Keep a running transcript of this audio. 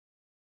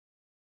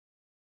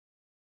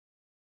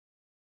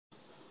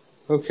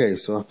Okay,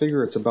 so I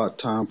figure it's about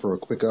time for a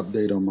quick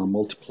update on my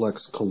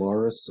multiplex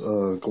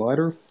Cularis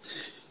glider.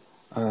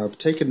 I've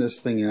taken this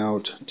thing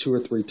out 2 or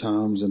 3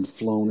 times and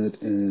flown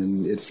it,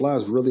 and it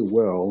flies really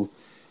well.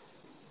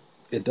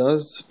 It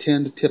does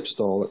tend to tip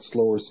stall at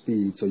slower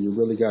speed, so you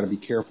really got to be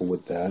careful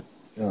with that.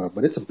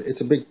 But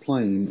it's a big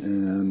plane,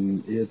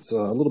 and it's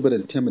a little bit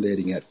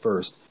intimidating at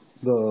first.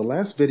 The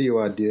last video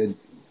I did,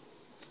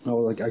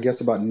 I guess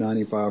about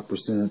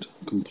 95%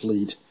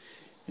 complete.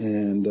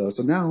 And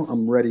so now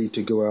I'm ready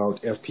to go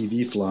out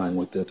FPV flying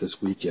with it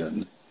this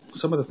weekend.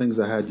 Some of the things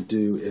I had to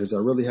do is I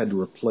really had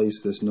to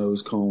replace this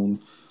nose cone.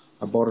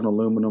 I bought an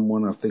aluminum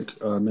one, I think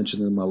I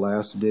mentioned in my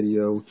last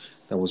video,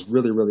 that was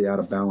really out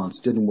of balance.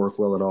 Didn't work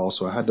well at all,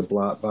 so I had to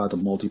buy the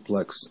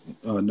multiplex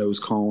nose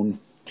cone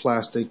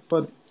plastic,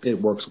 but it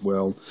works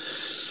well.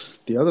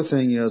 The other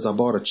thing is I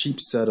bought a cheap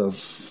set of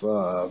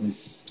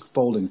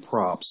folding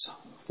props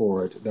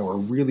for it that were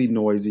really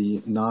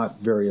noisy, not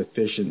very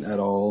efficient at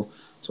all.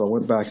 So I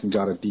went back and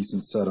got a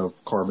decent set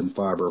of carbon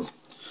fiber,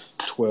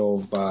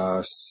 12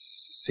 by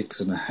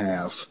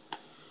 6.5,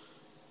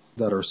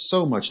 that are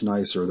so much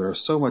nicer. They're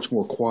so much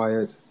more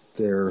quiet.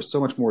 They're so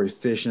much more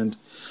efficient.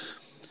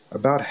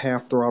 About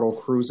half throttle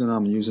cruising,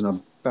 I'm using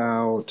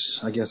about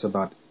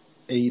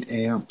 8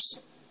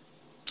 amps.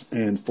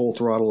 And full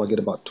throttle, I get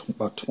about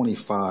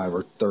 25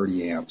 or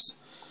 30 amps.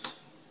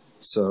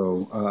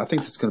 So I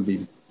think that's going to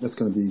be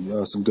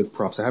some good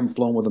props. I haven't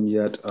flown with them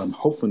yet. I'm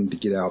hoping to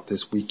get out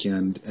this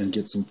weekend and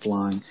get some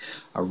flying.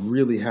 I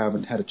really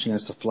haven't had a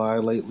chance to fly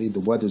lately. The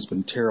weather's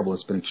been terrible.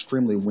 It's been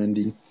extremely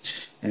windy,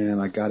 and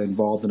I got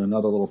involved in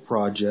another little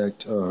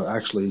project,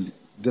 actually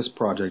this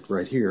project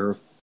right here,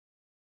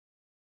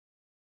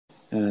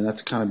 and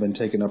that's kind of been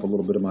taking up a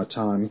little bit of my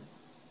time.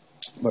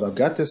 But I've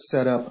got this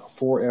set up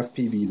for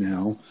FPV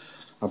now.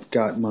 I've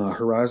got my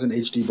Horizon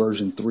HD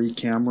version 3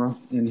 camera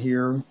in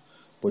here,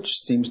 which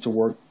seems to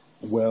work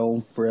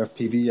well for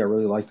FPV. I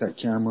really like that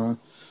camera.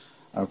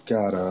 I've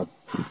got a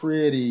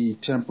pretty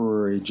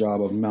temporary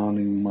job of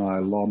mounting my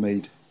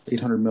Lawmate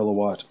 800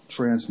 milliwatt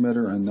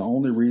transmitter, and the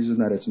only reason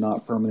that it's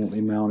not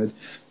permanently mounted,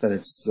 that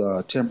it's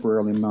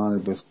temporarily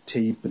mounted with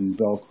tape and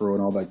Velcro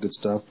and all that good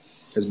stuff,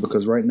 is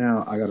because right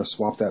now I got to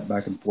swap that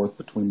back and forth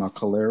between my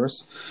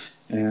Cularis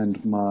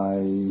and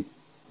my,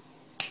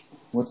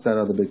 what's that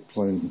other big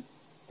plane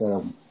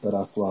that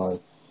I fly?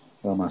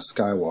 My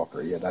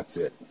Skywalker. Yeah, that's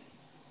it.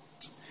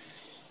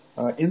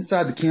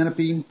 Inside the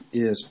canopy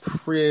is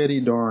pretty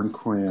darn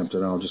cramped,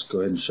 and I'll just go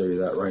ahead and show you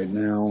that right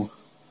now.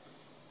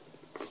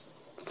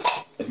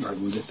 If I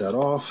can get that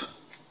off.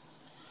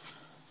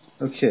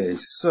 Okay,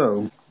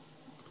 so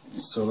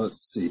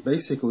let's see.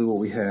 Basically what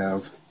we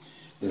have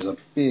is a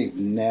big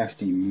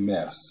nasty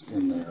mess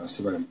in there. Let's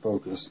see if I can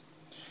focus.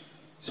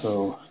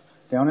 So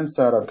down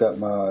inside I've got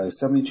my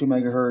 72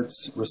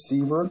 megahertz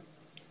receiver,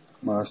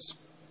 my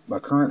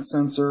current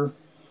sensor,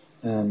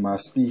 and my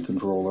speed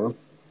controller.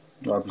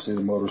 Obviously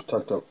the motor's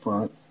tucked up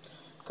front,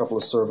 a couple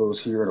of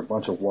servos here, and a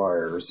bunch of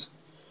wires.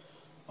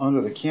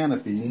 Under the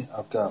canopy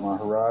I've got my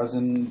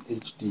Horizon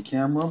HD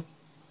camera,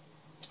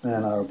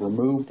 and I've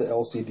removed the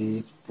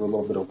LCD for a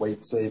little bit of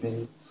weight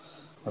saving.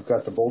 I've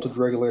got the voltage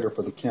regulator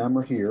for the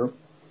camera here.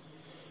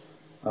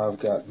 I've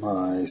got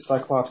my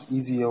Cyclops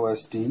Easy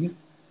OSD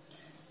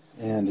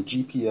and the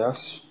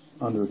GPS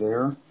under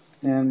there,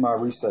 and my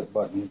reset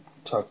button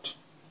tucked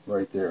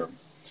right there.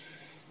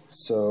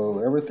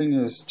 So everything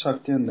is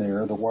tucked in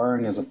there. The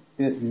wiring is a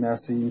bit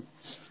messy,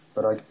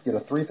 but I get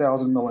a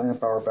 3000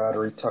 milliamp hour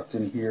battery tucked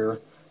in here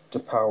to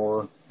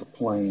power the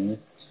plane,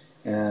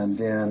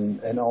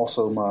 and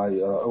also my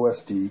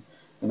OSD,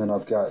 and then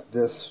I've got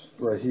this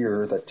right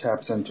here that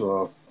taps into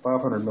a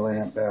 500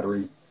 milliamp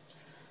battery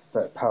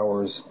that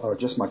powers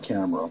just my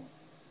camera.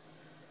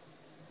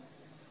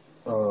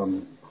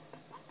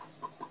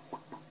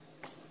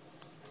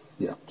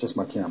 Yeah, just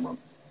my camera.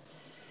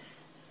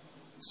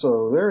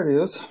 So there it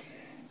is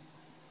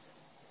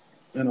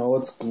in all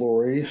its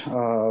glory.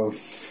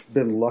 I've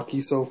been lucky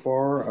so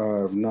far.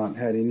 I've not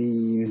had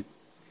any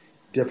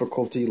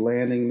difficulty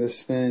landing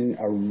this thing.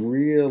 I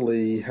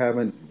really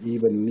haven't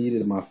even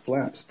needed my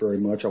flaps very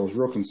much. I was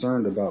real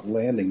concerned about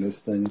landing this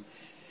thing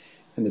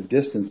and the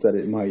distance that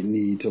it might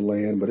need to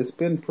land, but it's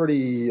been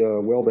pretty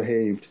well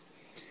behaved,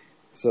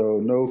 so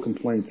no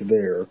complaints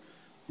there.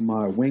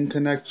 My wing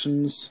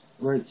connections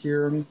right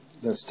here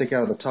that stick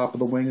out of the top of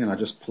the wing, and I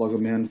just plug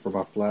them in for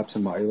my flaps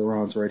and my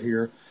ailerons right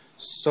here.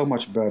 So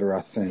much better,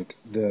 I think,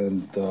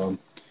 than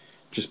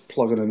just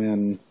plugging them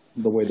in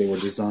the way they were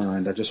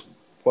designed. I just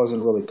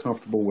wasn't really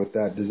comfortable with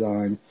that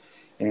design,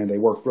 and they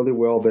work really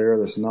well there.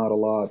 There's not a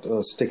lot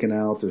sticking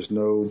out. There's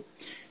no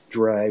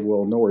drag,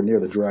 well, nowhere near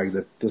the drag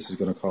that this is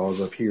going to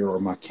cause up here or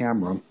my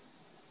camera.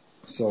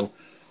 So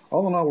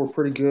all in all, we're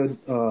pretty good.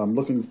 I'm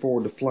looking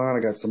forward to flying. I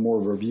got some more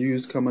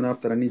reviews coming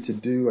up that I need to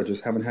do. I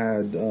just haven't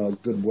had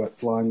good wet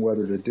flying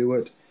weather to do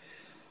it.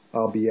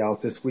 I'll be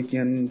out this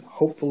weekend,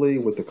 hopefully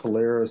with the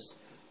Cularis,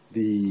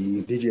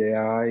 the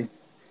DJI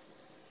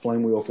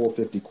Flame Wheel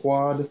 450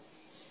 quad,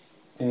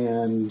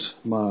 and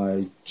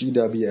my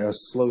GWS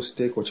slow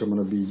stick, which I'm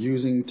going to be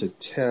using to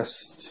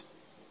test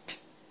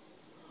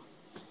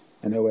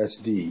and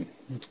OSD.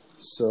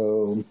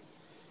 So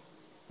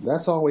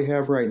that's all we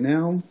have right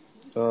now.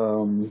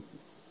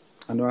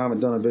 I know I haven't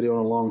done a video in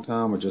a long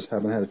time. I just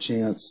haven't had a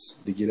chance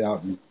to get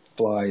out and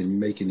fly and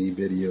make any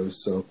videos.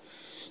 So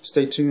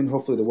stay tuned.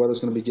 Hopefully the weather's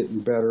going to be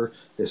getting better.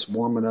 It's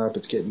warming up.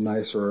 It's getting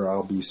nicer.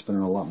 I'll be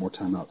spending a lot more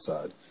time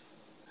outside.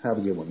 Have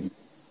a good one.